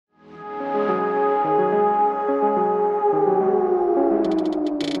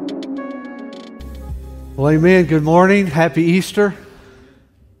Well, amen. Good morning. Happy Easter.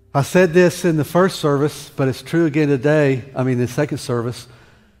 I said this in the first service, but it's true again today. The second service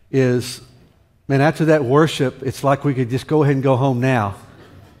is, man, after that worship, it's like we could just go ahead and go home now.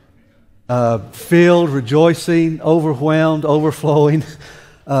 Filled, rejoicing, overwhelmed, overflowing.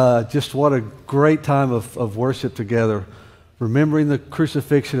 Just what a great time of worship together. Remembering the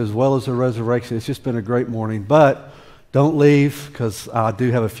crucifixion as well as the resurrection. It's just been a great morning. But don't leave, because I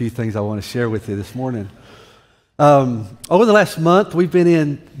do have a few things I want to share with you this morning. Over the last month, we've been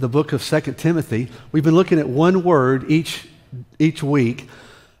in the book of 2 Timothy. We've been looking at one word each week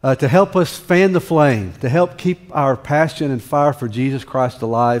to help us fan the flame, to help keep our passion and fire for Jesus Christ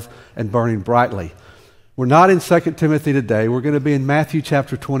alive and burning brightly. We're not in 2 Timothy today. We're going to be in Matthew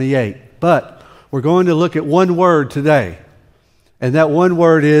chapter 28. But we're going to look at one word today, and that one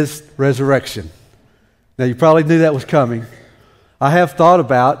word is resurrection. Now, you probably knew that was coming. I have thought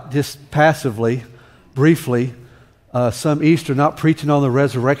about, just passively, briefly, some Easter not preaching on the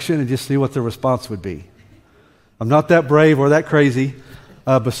resurrection and just see what the response would be. I'm not that brave or that crazy.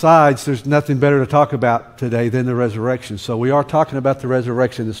 Besides, there's nothing better to talk about today than the resurrection. So we are talking about the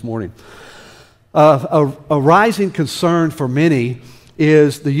resurrection this morning. A rising concern for many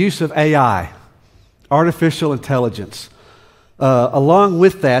is the use of AI, artificial intelligence. Along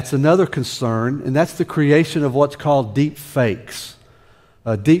with that's another concern, and that's the creation of what's called deep fakes.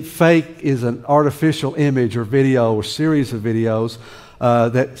 A deep fake is an artificial image or video or series of videos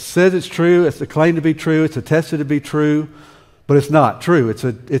that says it's true, it's claimed to be true, it's attested to be true, but it's not true. It's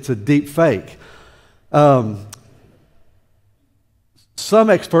a deep fake. Some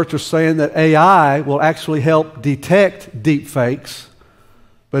experts are saying that AI will actually help detect deep fakes,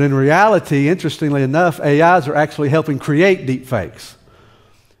 but in reality, interestingly enough, AIs are actually helping create deep fakes.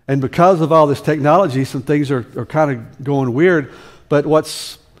 And because of all this technology, some things are kind of going weird. But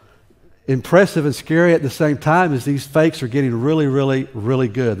what's impressive and scary at the same time is these fakes are getting really, really, really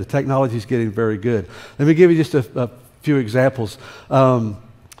good. The technology is getting very good. Let me give you just a few examples.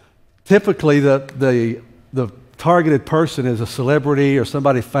 Typically, the targeted person is a celebrity or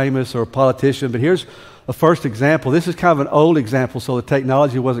somebody famous or a politician. But here's a first example. This is kind of an old example, so the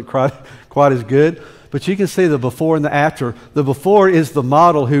technology wasn't quite as good. But you can see the before and the after. The before is the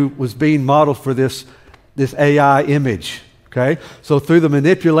model who was being modeled for this AI image. Okay, so through the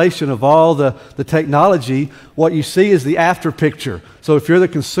manipulation of all the technology, what you see is the after picture. So if you're the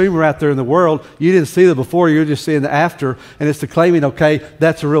consumer out there in the world, you didn't see the before, you're just seeing the after, and it's the claiming, okay,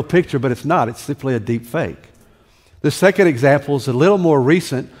 that's a real picture, but it's not. It's simply a deep fake. The second example is a little more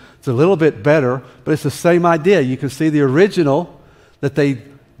recent. It's a little bit better, but it's the same idea. You can see the original that they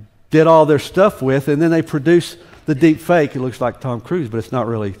did all their stuff with, and then they produce the deep fake. It looks like Tom Cruise, but it's not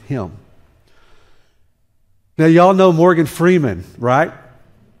really him. Now, y'all know Morgan Freeman, right?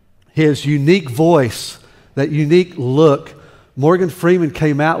 His unique voice, that unique look. Morgan Freeman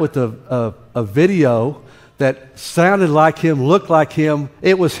came out with a video that sounded like him, looked like him.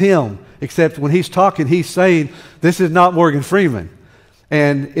 It was him, except when he's talking, he's saying, this is not Morgan Freeman.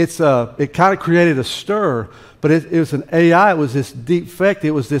 And it kind of created a stir, but it was an AI. It was this deep fake.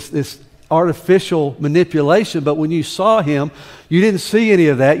 It was this artificial manipulation, but when you saw him, you didn't see any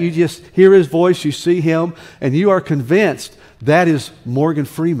of that. You just hear his voice, you see him, and you are convinced that is Morgan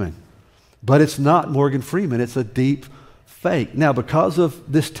Freeman. But it's not Morgan Freeman. It's a deep fake. Now, because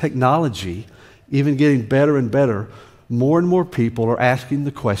of this technology, even getting better and better, more and more people are asking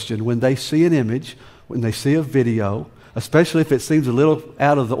the question when they see an image, when they see a video, especially if it seems a little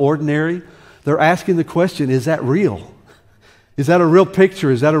out of the ordinary, they're asking the question, is that real? Is that a real picture?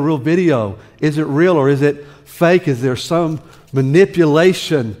 Is that a real video? Is it real or is it fake? Is there some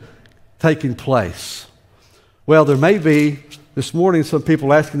manipulation taking place? Well, there may be, this morning, some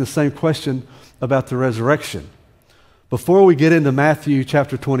people asking the same question about the resurrection. Before we get into Matthew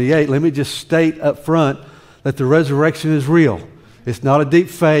chapter 28, let me just state up front that the resurrection is real. It's not a deep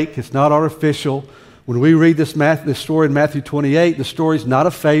fake. It's not artificial. When we read this story in Matthew 28, the story is not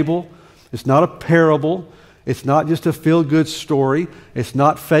a fable. It's not a parable. It's not just a feel-good story. It's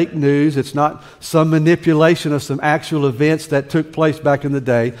not fake news. It's not some manipulation of some actual events that took place back in the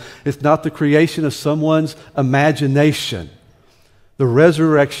day. It's not the creation of someone's imagination. The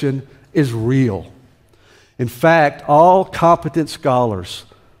resurrection is real. In fact, all competent scholars,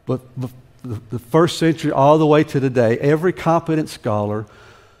 but the first century all the way to today, every competent scholar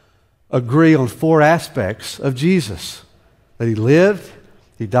agree on four aspects of Jesus. That he lived,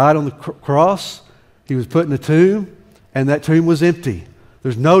 he died on the cross, he was put in a tomb, and that tomb was empty.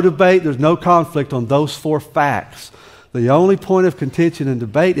 There's no debate, there's no conflict on those four facts. The only point of contention and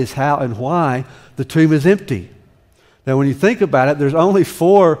debate is how and why the tomb is empty. Now, when you think about it, there's only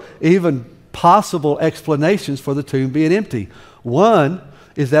four even possible explanations for the tomb being empty. One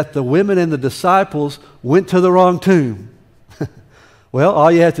is that the women and the disciples went to the wrong tomb. Well,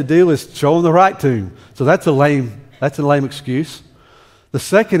 all you have to do is show them the right tomb. So that's a lame excuse. The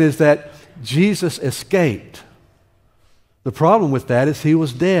second is that Jesus escaped. The problem with that is he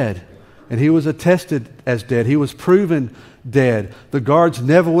was dead, and he was attested as dead. He was proven dead. The guards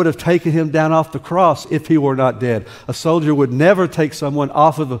never would have taken him down off the cross if he were not dead. A soldier would never take someone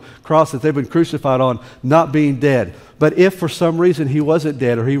off of the cross that they've been crucified on not being dead. But if for some reason he wasn't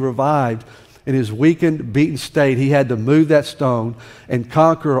dead or he revived in his weakened, beaten state, he had to move that stone and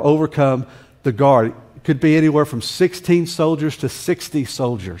conquer or overcome the guard. It could be anywhere from 16 soldiers to 60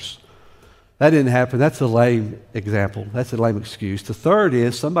 soldiers. That didn't happen. That's a lame example. That's a lame excuse. The third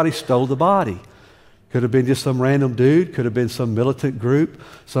is somebody stole the body. Could have been just some random dude. Could have been some militant group.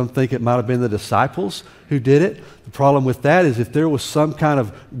 Some think it might have been the disciples who did it. The problem with that is if there was some kind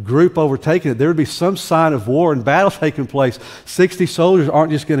of group overtaking it, there would be some sign of war and battle taking place. 60 soldiers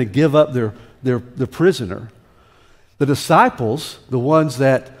aren't just going to give up their prisoner. The disciples, the ones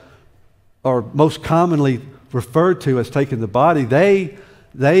that are most commonly referred to as taking the body,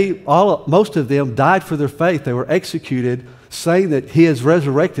 most of them died for their faith. They were executed saying that he is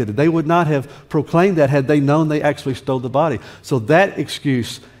resurrected. They would not have proclaimed that had they known they actually stole the body. So that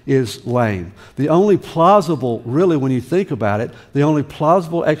excuse is lame. The only plausible, really when you think about it, the only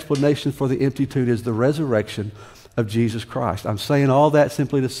plausible explanation for the empty tomb is the resurrection of Jesus Christ. I'm saying all that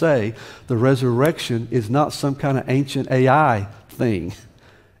simply to say the resurrection is not some kind of ancient AI thing.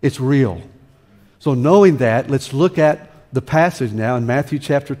 It's real. So knowing that, let's look at the passage now in Matthew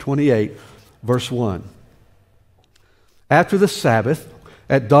chapter 28, verse 1. After the Sabbath,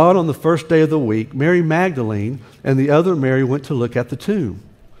 at dawn on the first day of the week, Mary Magdalene and the other Mary went to look at the tomb.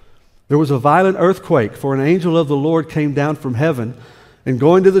 There was a violent earthquake, for an angel of the Lord came down from heaven and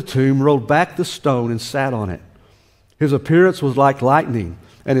going to the tomb, rolled back the stone and sat on it. His appearance was like lightning,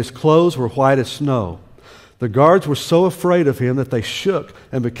 and his clothes were white as snow. The guards were so afraid of him that they shook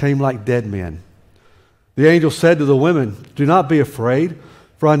and became like dead men. The angel said to the women, "Do not be afraid,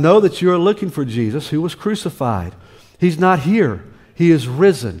 for I know that you are looking for Jesus who was crucified. He's not here. He is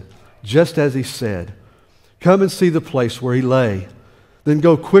risen, just as he said. Come and see the place where he lay. Then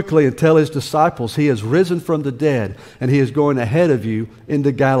go quickly and tell his disciples he has risen from the dead, and he is going ahead of you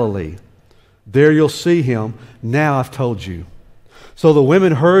into Galilee. There you'll see him. Now I've told you." So the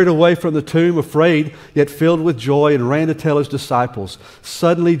women hurried away from the tomb, afraid, yet filled with joy, and ran to tell his disciples.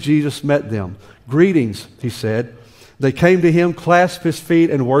 Suddenly Jesus met them. "Greetings," he said. They came to him, clasped his feet,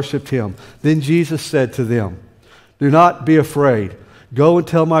 and worshipped him. Then Jesus said to them, "Do not be afraid. Go and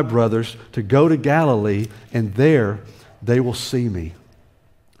tell my brothers to go to Galilee, and there they will see me."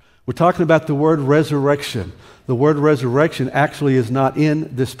 We're talking about the word resurrection. The word resurrection actually is not in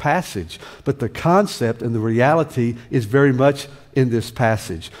this passage, but the concept and the reality is very much in this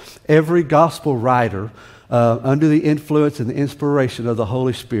passage. Every gospel writer, under the influence and the inspiration of the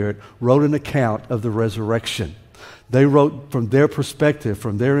Holy Spirit, wrote an account of the resurrection. They wrote from their perspective,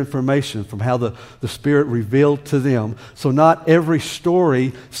 from their information, from how the Spirit revealed to them. So not every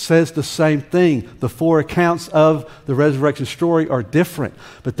story says the same thing. The four accounts of the resurrection story are different,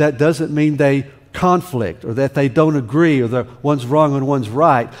 but that doesn't mean they conflict or that they don't agree or that one's wrong and one's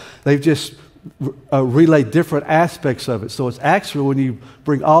right. They've just relayed different aspects of it. So it's actually when you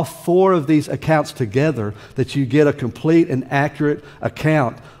bring all four of these accounts together that you get a complete and accurate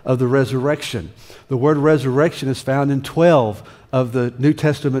account of the resurrection. The word resurrection is found in 12 of the New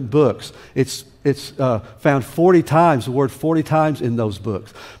Testament books. It's found 40 times, the word 40 times in those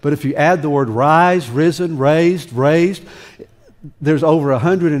books. But if you add the word rise, risen, raised, there's over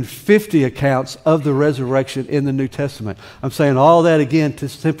 150 accounts of the resurrection in the New Testament. I'm saying all that again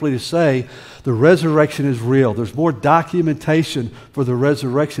simply to say the resurrection is real. There's more documentation for the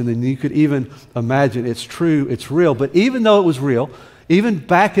resurrection than you could even imagine. It's true, it's real. But even though it was real, even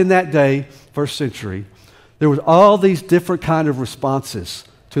back in that day, first century, there was all these different kind of responses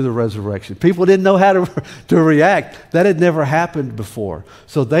to the resurrection. People didn't know how to react. That had never happened before.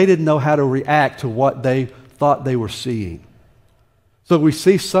 So they didn't know how to react to what they thought they were seeing. So we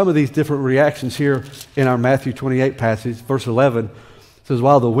see some of these different reactions here in our Matthew 28 passage. Verse 11 says,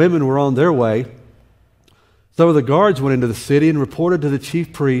 "While the women were on their way, some of the guards went into the city and reported to the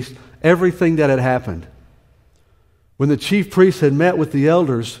chief priest everything that had happened. When the chief priests had met with the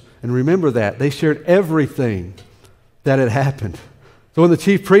elders," and remember that, they shared everything that had happened. "So when the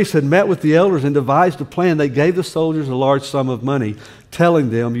chief priests had met with the elders and devised a plan, they gave the soldiers a large sum of money,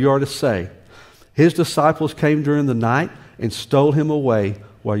 telling them, 'You are to say, his disciples came during the night and stole him away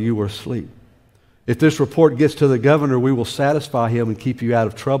while you were asleep. If this report gets to the governor, we will satisfy him and keep you out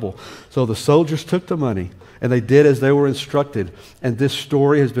of trouble." So the soldiers took the money, and they did as they were instructed. And this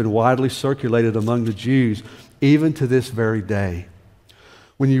story has been widely circulated among the Jews, even to this very day.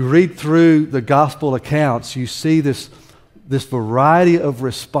 When you read through the gospel accounts, you see this variety of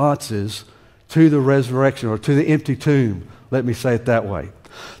responses to the resurrection, or to the empty tomb. Let me say it that way.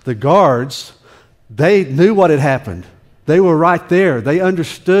 The guards, they knew what had happened. They were right there. They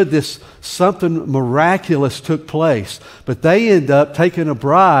understood this, something miraculous took place. But they end up taking a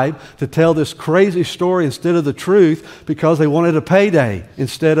bribe to tell this crazy story instead of the truth, because they wanted a payday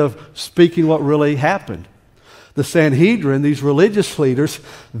instead of speaking what really happened. The Sanhedrin, these religious leaders,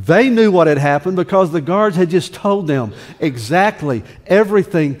 they knew what had happened because the guards had just told them exactly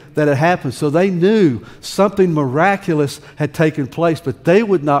everything that had happened. So they knew something miraculous had taken place, but they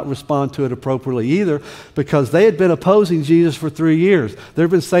would not respond to it appropriately either, because they had been opposing Jesus for 3 years. They've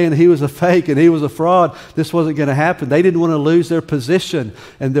been saying he was a fake and he was a fraud. This wasn't going to happen. They didn't want to lose their position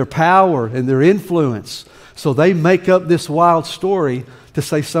and their power and their influence. So they make up this wild story to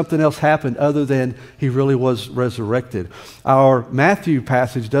say something else happened other than he really was resurrected. Our Matthew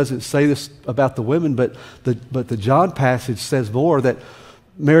passage doesn't say this about the women, but the John passage says more, that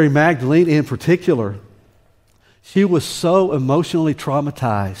Mary Magdalene in particular, she was so emotionally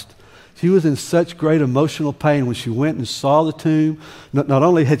traumatized. She was in such great emotional pain when she went and saw the tomb. Not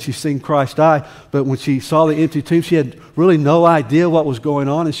only had she seen Christ die, but when she saw the empty tomb, she had really no idea what was going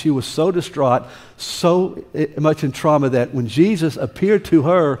on, and she was so distraught, so much in trauma, that when Jesus appeared to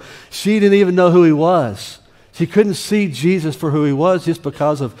her, she didn't even know who he was. She couldn't see Jesus for who he was, just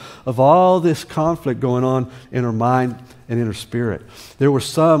because of all this conflict going on in her mind and in her spirit. There were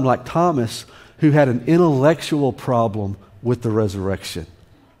some, like Thomas, who had an intellectual problem with the resurrection.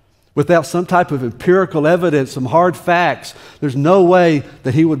 Without some type of empirical evidence, some hard facts, there's no way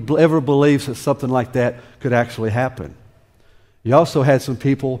that he would ever believe that something like that could actually happen. You also had some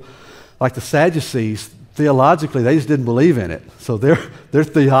people, like the Sadducees, theologically, they just didn't believe in it. So their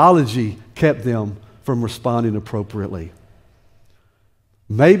theology kept them from responding appropriately.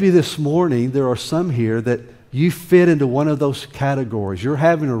 Maybe this morning there are some here that you fit into one of those categories. You're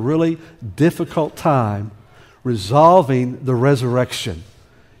having a really difficult time resolving the resurrection.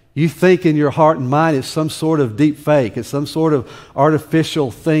 You think in your heart and mind it's some sort of deep fake. It's some sort of artificial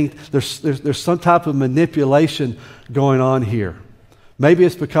thing. There's some type of manipulation going on here. Maybe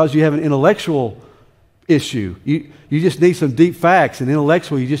it's because you have an intellectual issue. You just need some deep facts, and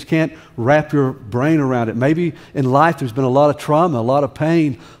intellectual, you just can't wrap your brain around it. Maybe in life there's been a lot of trauma, a lot of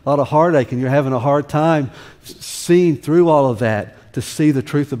pain, a lot of heartache, and you're having a hard time seeing through all of that to see the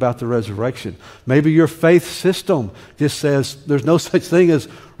truth about the resurrection. Maybe your faith system just says there's no such thing as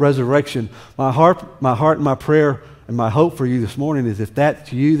resurrection. My heart and my prayer and my hope for you this morning is, if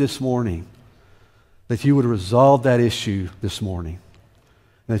that's you this morning, that you would resolve that issue this morning.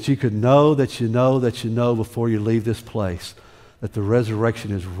 That you could know that you know that you know before you leave this place that the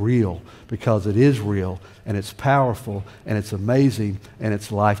resurrection is real, because it is real, and it's powerful, and it's amazing, and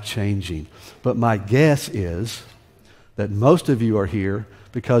it's life-changing. But my guess is that most of you are here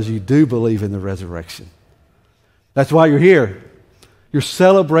because you do believe in the resurrection. That's why you're here. You're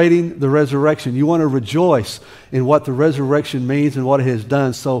celebrating the resurrection. You want to rejoice in what the resurrection means and what it has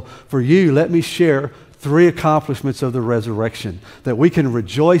done. So for you, let me share 3 accomplishments of the resurrection that we can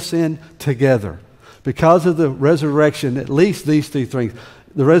rejoice in together. Because of the resurrection, at least these 3 things.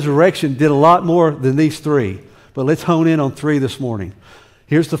 The resurrection did a lot more than these 3, but let's hone in on 3 this morning.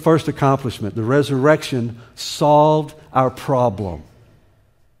 Here's the first accomplishment. The resurrection solved our problem.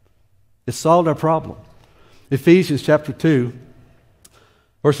 It solved our problem. Ephesians chapter 2,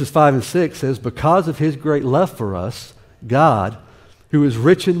 verses 5 and 6 says, "Because of his great love for us, God, who is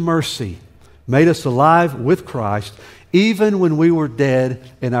rich in mercy, made us alive with Christ, even when we were dead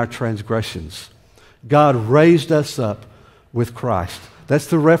in our transgressions." God raised us up with Christ. That's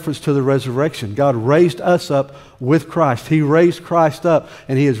the reference to the resurrection. God raised us up with Christ. He raised Christ up,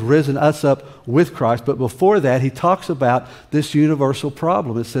 and he has risen us up with Christ. But before that, he talks about this universal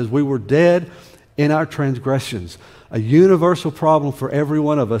problem. It says we were dead in our transgressions. A universal problem for every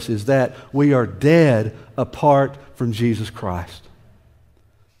one of us is that we are dead apart from Jesus Christ.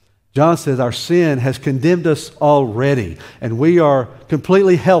 John says our sin has condemned us already, and we are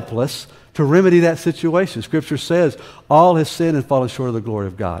completely helpless to remedy that situation. Scripture says all has sinned and fallen short of the glory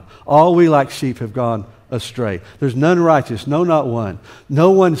of God. All we like sheep have gone astray. There's none righteous, no, not one.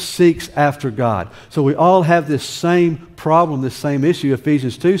 No one seeks after God. So we all have this same problem, this same issue.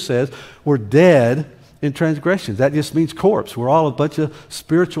 Ephesians 2 says we're dead in transgressions. That just means corpse. We're all a bunch of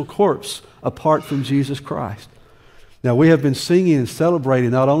spiritual corpse apart from Jesus Christ. Now, we have been singing and celebrating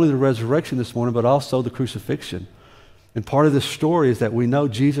not only the resurrection this morning, but also the crucifixion. And part of this story is that we know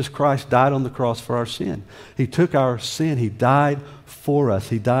Jesus Christ died on the cross for our sin. He took our sin. He died for us.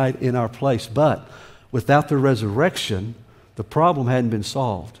 He died in our place. But without the resurrection, the problem hadn't been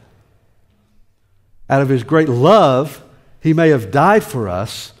solved. Out of His great love, He may have died for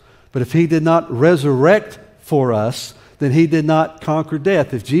us, but if He did not resurrect for us, then He did not conquer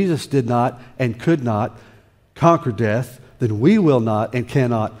death. If Jesus did not and could not conquer death, then we will not and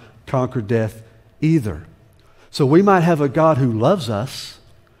cannot conquer death either. So we might have a God who loves us.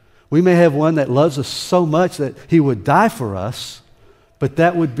 We may have one that loves us so much that He would die for us, but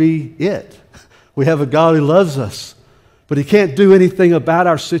that would be it. We have a God who loves us, but He can't do anything about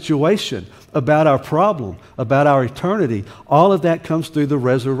our situation, about our problem, about our eternity. All of that comes through the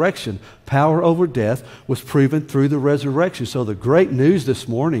resurrection. Power over death was proven through the resurrection. So the great news this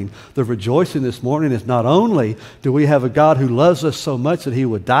morning, the rejoicing this morning, is not only do we have a God who loves us so much that He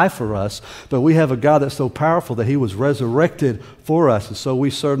would die for us, but we have a God that's so powerful that He was resurrected for us. And so we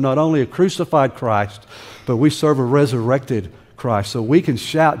serve not only a crucified Christ, but we serve a resurrected Christ. So we can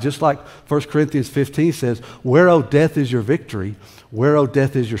shout, just like 1 Corinthians 15 says, "Where, O death, is your victory? Where, O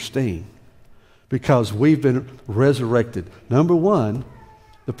death, is your sting?" Because we've been resurrected. Number one,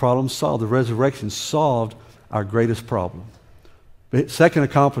 the problem solved. The resurrection solved our greatest problem. Second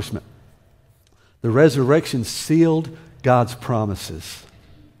accomplishment, the resurrection sealed God's promises.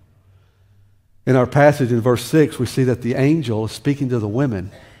 In our passage in verse 6, we see that the angel is speaking to the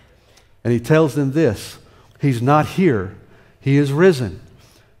women, and he tells them this: He's not here, He is risen,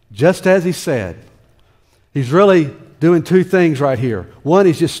 just as He said. He's really doing two things right here. One,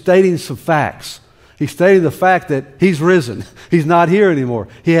 He's just stating some facts. He's stating the fact that He's risen. He's not here anymore.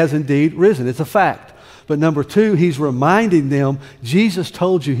 He has indeed risen. It's a fact. But number two, He's reminding them, Jesus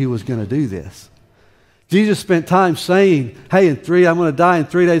told you He was going to do this. Jesus spent time saying, hey, I'm going to die. In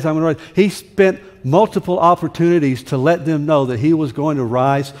 3 days, I'm going to rise. He spent multiple opportunities to let them know that He was going to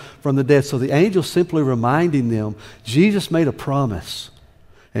rise from the dead. So the angel simply reminding them, Jesus made a promise,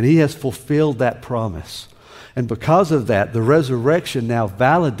 and He has fulfilled that promise. And because of that, the resurrection now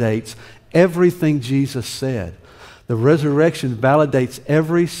validates everything Jesus said. The resurrection validates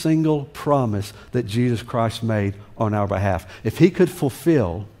every single promise that Jesus Christ made on our behalf. If He could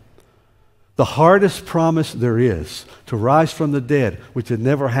fulfill the hardest promise there is, to rise from the dead, which had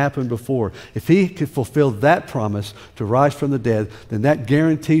never happened before, if He could fulfill that promise to rise from the dead, then that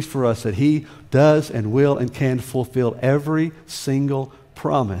guarantees for us that He does and will and can fulfill every single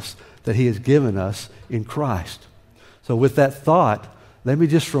promise that He has given us in Christ. So with that thought, let me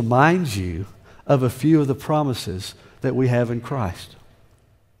just remind you of a few of the promises that we have in Christ.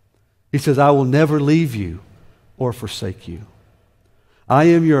 He says, I will never leave you or forsake you. I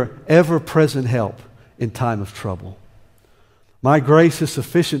am your ever-present help in time of trouble. My grace is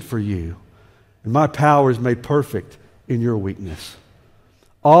sufficient for you, and my power is made perfect in your weakness.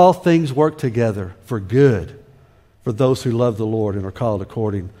 All things work together for good for those who love the Lord and are called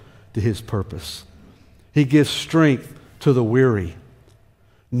according to His purpose. He gives strength to the weary.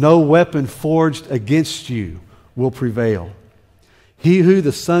 No weapon forged against you will prevail. He who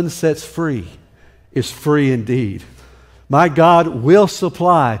the Son sets free is free indeed. My God will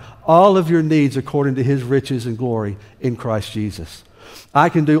supply all of your needs according to His riches and glory in Christ Jesus. I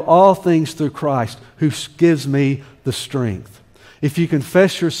can do all things through Christ who gives me the strength. If you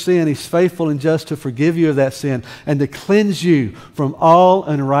confess your sin, He's faithful and just to forgive you of that sin and to cleanse you from all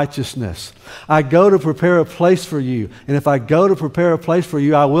unrighteousness. I go to prepare a place for you. And if I go to prepare a place for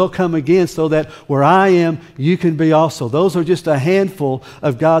you, I will come again so that where I am, you can be also. Those are just a handful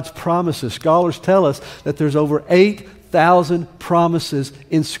of God's promises. Scholars tell us that there's over 8,000 promises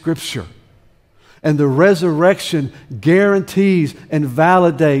in Scripture. And the resurrection guarantees and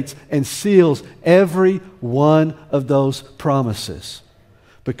validates and seals every one of those promises.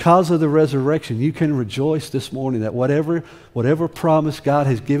 Because of the resurrection, you can rejoice this morning that whatever promise God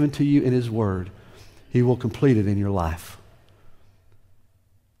has given to you in His Word, He will complete it in your life.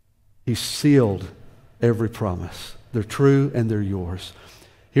 He sealed every promise. They're true and they're yours.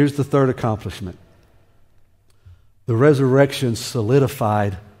 Here's the third accomplishment. The resurrection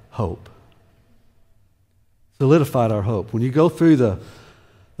solidified hope. Solidified our hope. When you go through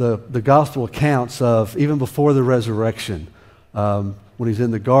the gospel accounts of even before the resurrection, when He's in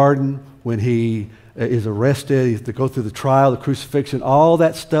the garden, when He is arrested, He has to go through the trial, the crucifixion, all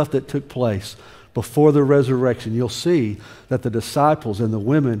that stuff that took place before the resurrection, you'll see that the disciples and the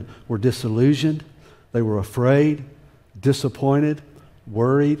women were disillusioned, they were afraid, disappointed,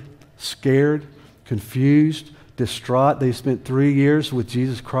 worried, scared, confused, distraught. They spent 3 years with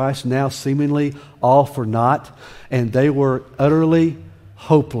Jesus Christ, now seemingly all for naught, and they were utterly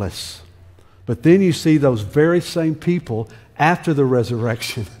hopeless. But then you see those very same people after the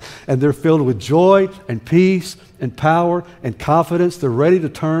resurrection, and they're filled with joy and peace and power and confidence. They're ready to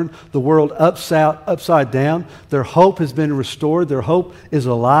turn the world upside down. Their hope has been restored. Their hope is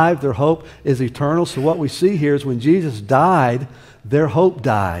alive. Their hope is eternal. So what we see here is when Jesus died, their hope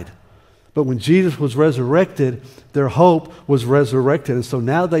died. But when Jesus was resurrected, their hope was resurrected. And so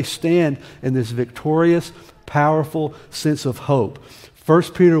now they stand in this victorious, powerful sense of hope.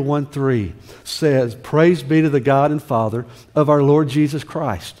 1 Peter 1:3 says, "Praise be to the God and Father of our Lord Jesus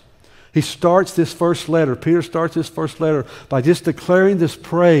Christ." He starts this first letter, Peter starts this first letter by just declaring this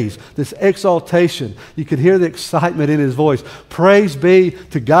praise, this exaltation. You can hear the excitement in his voice. Praise be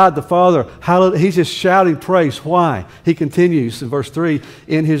to God the Father. Hallelujah. He's just shouting praise. Why? He continues in verse 3,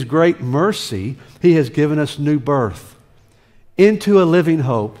 "In his great mercy, he has given us new birth into a living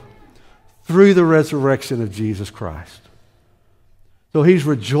hope through the resurrection of Jesus Christ." So he's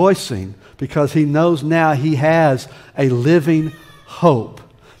rejoicing because he knows now he has a living hope.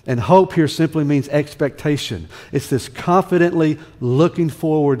 And hope here simply means expectation. It's this confidently looking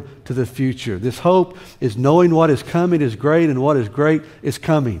forward to the future. This hope is knowing what is coming is great and what is great is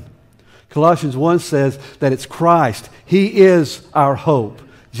coming. Colossians 1 says that it's Christ. He is our hope.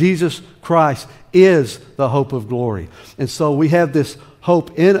 Jesus Christ is the hope of glory. And so we have this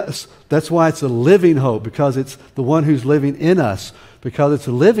hope in us. That's why it's a living hope, because it's the one who's living in us. Because it's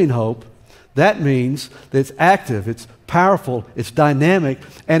a living hope, that means that it's active, it's powerful, it's dynamic,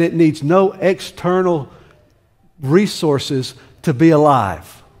 and it needs no external resources to be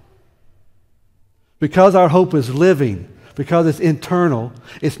alive. Because our hope is living, because it's internal,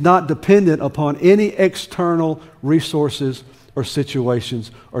 it's not dependent upon any external resources or situations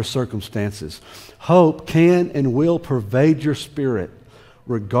or circumstances. Hope can and will pervade your spirit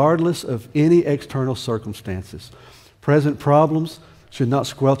regardless of any external circumstances. Present problems should not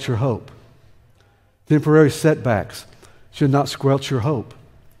squelch your hope. Temporary setbacks should not squelch your hope,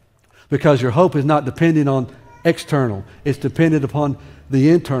 because your hope is not dependent on external. It's dependent upon the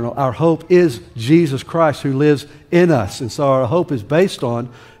internal. Our hope is Jesus Christ who lives in us. And so our hope is based on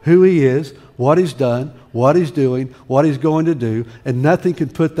who He is, what He's done, what He's doing, what He's going to do, and nothing can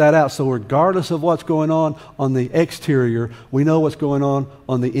put that out. So regardless of what's going on the exterior, we know what's going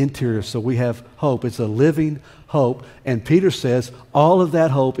on the interior. So we have hope. It's a living hope. And Peter says all of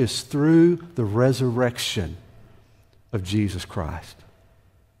that hope is through the resurrection of Jesus Christ.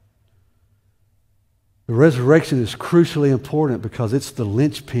 The resurrection is crucially important because it's the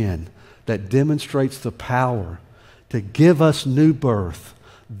linchpin that demonstrates the power to give us new birth,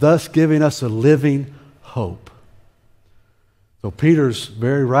 thus giving us a living hope. So Peter's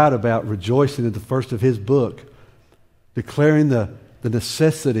very right about rejoicing in the first of his book, declaring the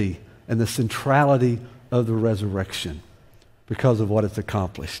necessity and the centrality of the resurrection because of what it's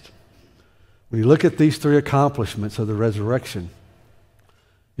accomplished. When you look at these three accomplishments of the resurrection,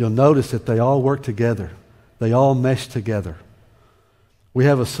 you'll notice that they all work together. They all mesh together. We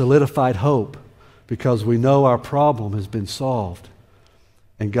have a solidified hope because we know our problem has been solved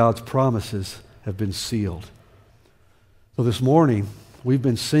and God's promises have been sealed. So this morning, we've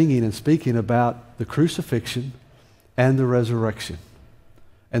been singing and speaking about the crucifixion and the resurrection.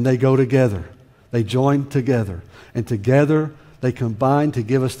 And they go together. They join together. And together, they combine to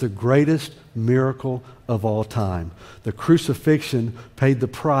give us the greatest miracle of all time. The crucifixion paid the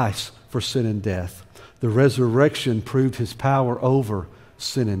price for sin and death. The resurrection proved His power over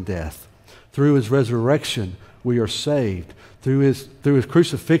sin and death. Through His resurrection, we are saved. Through His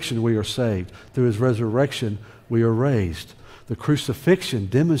crucifixion, we are saved. Through His resurrection, we are raised. The crucifixion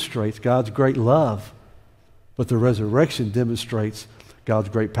demonstrates God's great love, but the resurrection demonstrates God's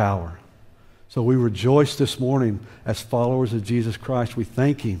great power. So we rejoice this morning as followers of Jesus Christ. We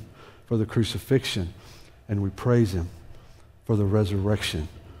thank Him for the crucifixion, and we praise Him for the resurrection.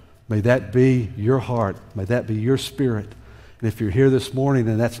 May that be your heart. May that be your spirit. And if you're here this morning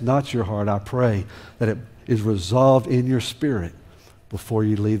and that's not your heart, I pray that it is resolved in your spirit before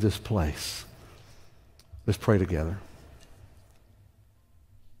you leave this place. Let's pray together.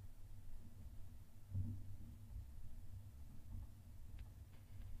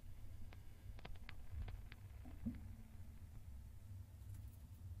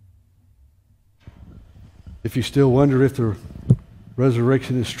 If you still wonder if the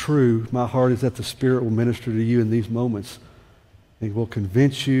resurrection is true, my heart is that the Spirit will minister to you in these moments and will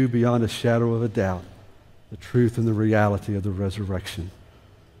convince you beyond a shadow of a doubt the truth and the reality of the resurrection.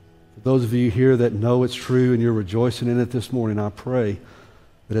 For those of you here that know it's true and you're rejoicing in it this morning, I pray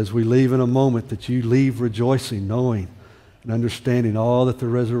that as we leave in a moment, that you leave rejoicing, knowing and understanding all that the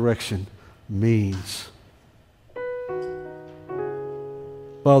resurrection means.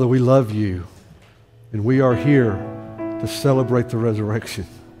 Father, we love you, and we are here to celebrate the resurrection,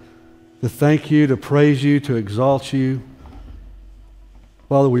 to thank you, to praise you, to exalt you.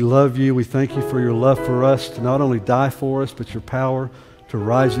 Father, we love you. We thank you for your love for us, to not only die for us, but your power to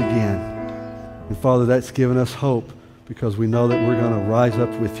rise again. And Father, that's given us hope because we know that we're going to rise up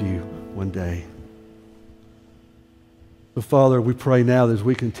with you one day. So Father, we pray now that as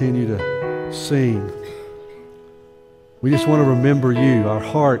we continue to sing, we just want to remember you. Our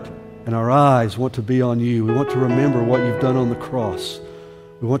heart and our eyes want to be on you. We want to remember what you've done on the cross.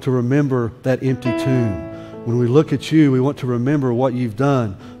 We want to remember that empty tomb. When we look at you, we want to remember what you've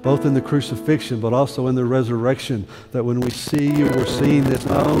done, both in the crucifixion, but also in the resurrection, that when we see you, we're seeing this,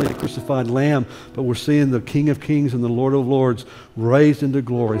 not only the crucified Lamb, but we're seeing the King of Kings and the Lord of Lords raised into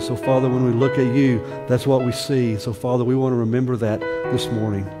glory. So, Father, when we look at you, that's what we see. So, Father, we want to remember that this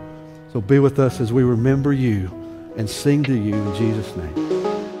morning. So be with us as we remember you and sing to you in Jesus' name.